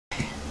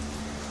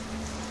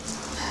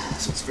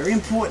So it's very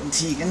important,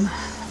 Tegan,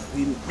 that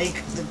we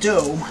make the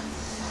dough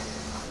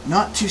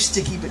not too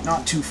sticky but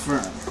not too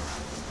firm.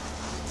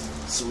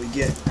 So we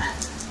get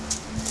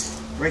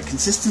right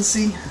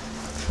consistency,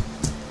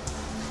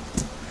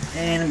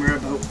 and we're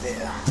about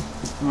there.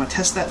 You want to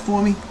test that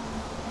for me?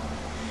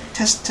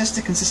 Test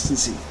the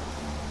consistency.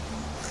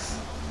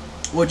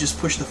 Or just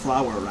push the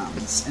flour around.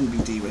 It's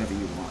NBD, whatever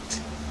you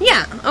want.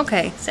 Yeah,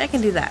 okay. So I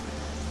can do that.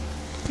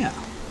 Yeah.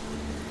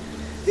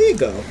 There you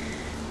go.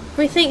 What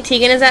do you think,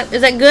 Tegan? Is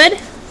that good?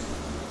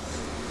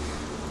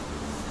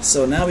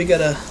 So now we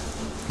gotta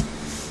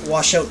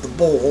wash out the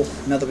bowl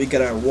now that we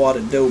got our water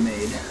dough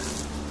made.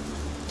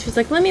 She's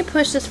like, let me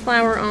push this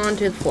flour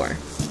onto the floor.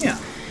 Yeah.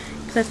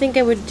 Because I think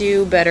I would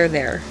do better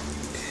there.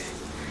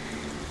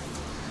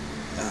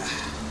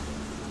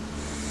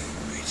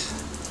 Alright.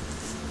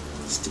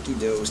 Sticky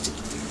dough,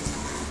 sticky dough.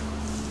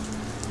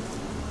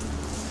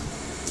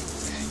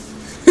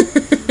 Okay.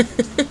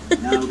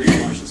 Now we're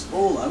gonna wash this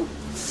bowl out.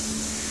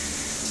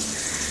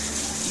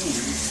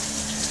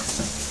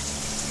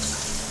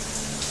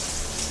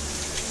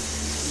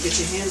 And get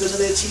your hands under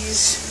there,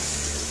 cheese.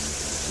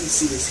 Let me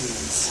see these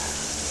hands.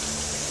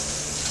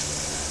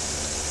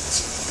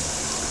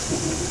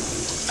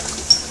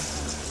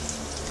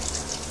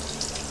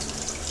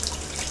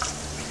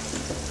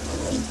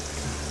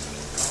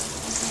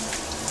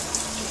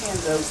 Put your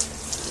hands out.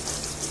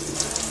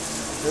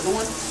 The other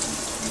one.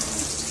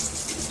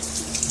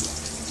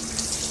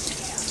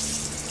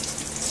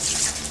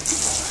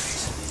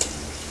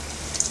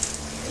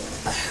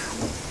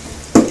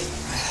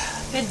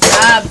 Good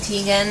job,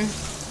 Tegan.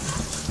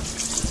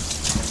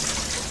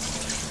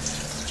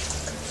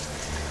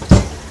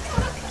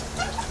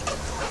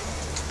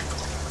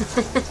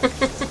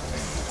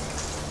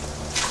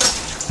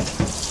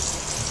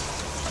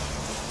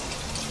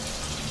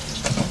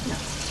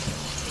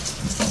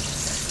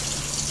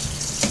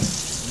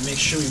 Make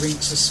sure we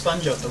rinse the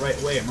sponge out the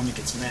right way or Mommy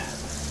gets mad.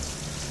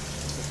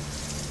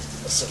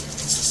 So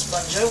rinse the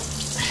sponge out.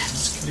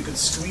 Just give it a good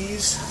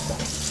squeeze.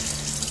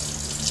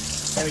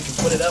 Then we can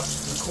put it up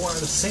in the corner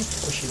of the sink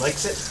where she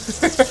likes it.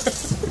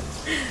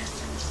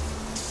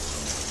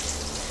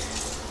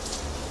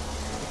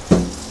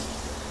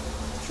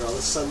 Make sure all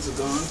the suds are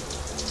gone.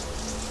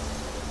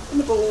 In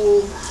the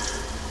bowl.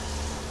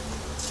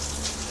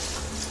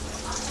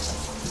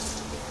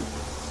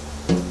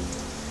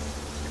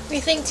 What do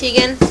you think,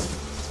 Tegan?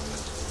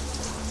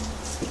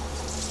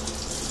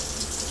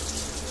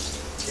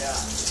 Yeah,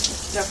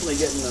 definitely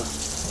getting the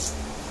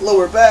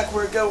lower back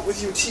workout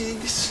with you,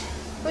 Teagues.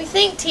 What do you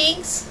think,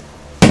 Teagues?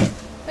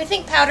 What do you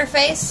think, Powder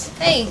Face?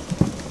 Hey.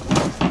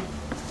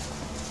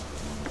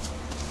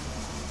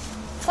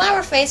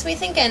 Flower Face, what are you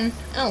thinking?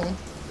 Oh,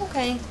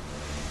 okay.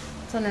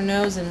 It's on her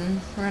nose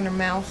and around her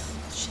mouth.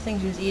 She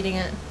thinks she was eating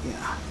it.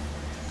 Yeah.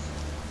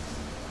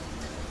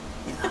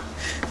 Yeah.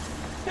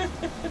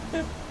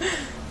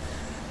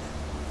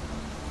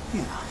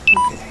 Yeah,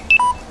 okay.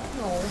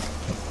 Oh.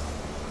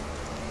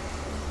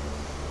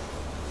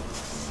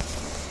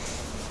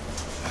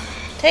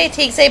 Hey,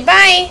 Teague, say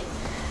bye.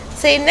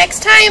 Say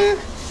next time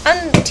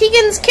on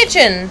Tegan's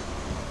Kitchen.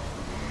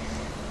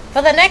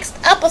 For the next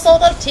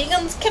episode of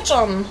Tegan's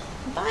Kitchen.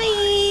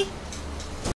 Bye.